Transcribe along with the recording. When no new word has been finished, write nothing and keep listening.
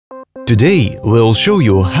Today, we'll show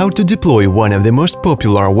you how to deploy one of the most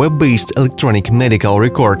popular web-based electronic medical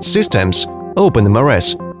record systems,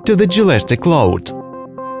 OpenMRS, to the Jelastic cloud.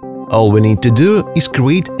 All we need to do is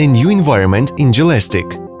create a new environment in Jelastic,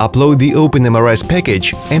 upload the OpenMRS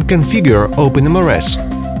package and configure OpenMRS.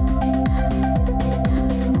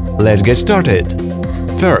 Let's get started.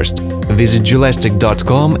 First, visit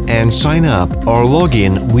jelastic.com and sign up or log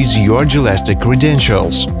in with your Jelastic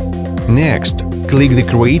credentials. Next, click the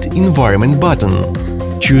Create Environment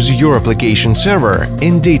button. Choose your application server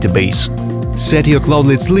and database. Set your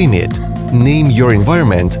cloudlets limit, name your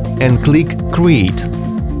environment and click Create.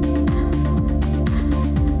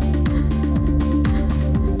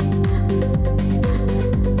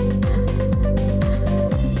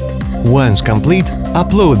 Once complete,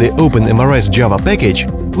 upload the OpenMRS Java package,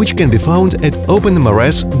 which can be found at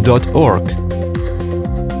openmrs.org.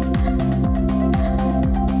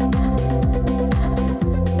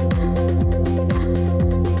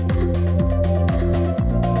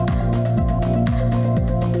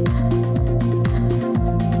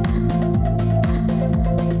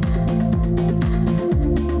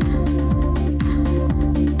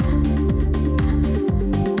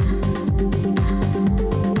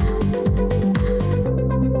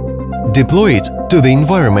 Deploy it to the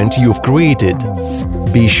environment you've created.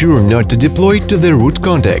 Be sure not to deploy it to the root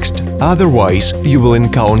context, otherwise you will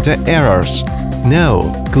encounter errors.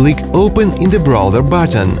 Now, click Open in the Browser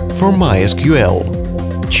button for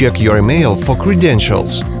MySQL. Check your email for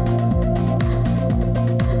credentials.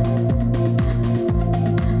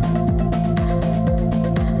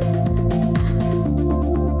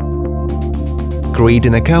 Create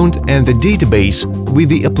an account and the database with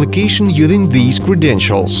the application using these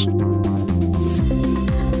credentials.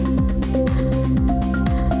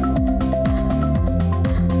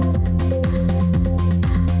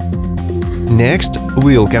 Next,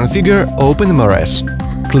 we'll configure OpenMRS.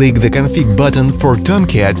 Click the Config button for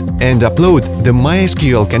Tomcat and upload the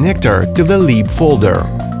MySQL connector to the lib folder.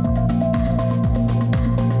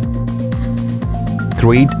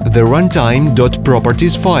 Create the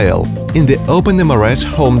runtime.properties file in the OpenMRS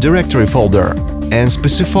home directory folder and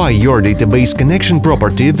specify your database connection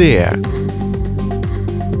property there.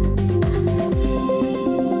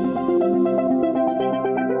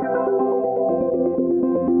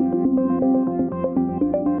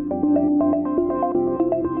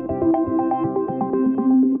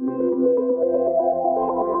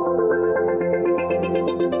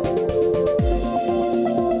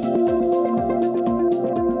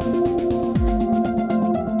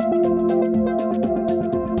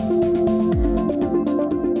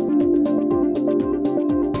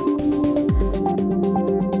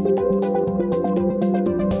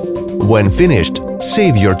 When finished,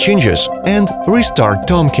 save your changes and restart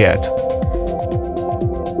Tomcat.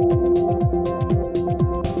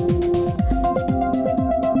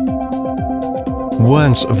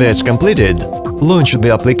 Once that's completed, launch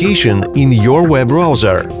the application in your web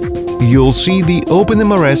browser. You'll see the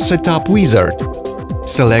OpenMRS Setup wizard.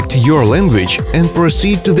 Select your language and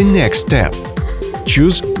proceed to the next step.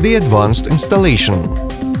 Choose the Advanced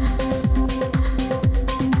installation.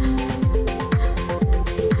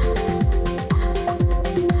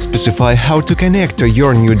 Specify how to connect to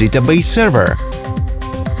your new database server.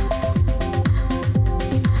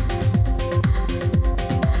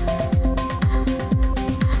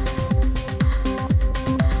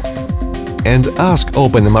 And ask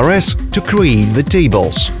OpenMRS to create the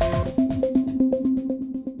tables.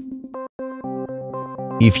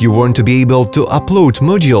 If you want to be able to upload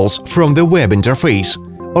modules from the web interface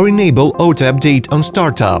or enable auto-update on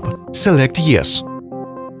startup, select Yes.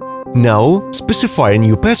 Now, specify a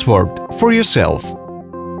new password for yourself.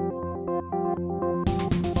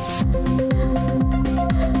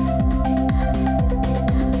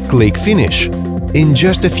 Click Finish. In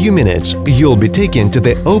just a few minutes, you'll be taken to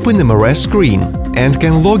the OpenMRS screen and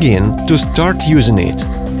can log in to start using it.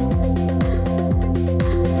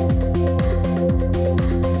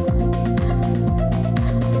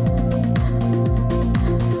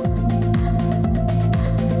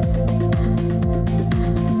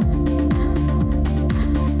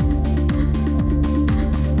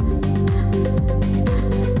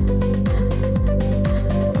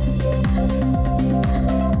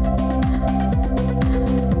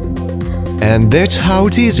 And that's how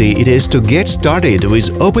easy it is to get started with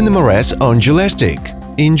OpenMRS on Jelastic.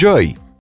 Enjoy!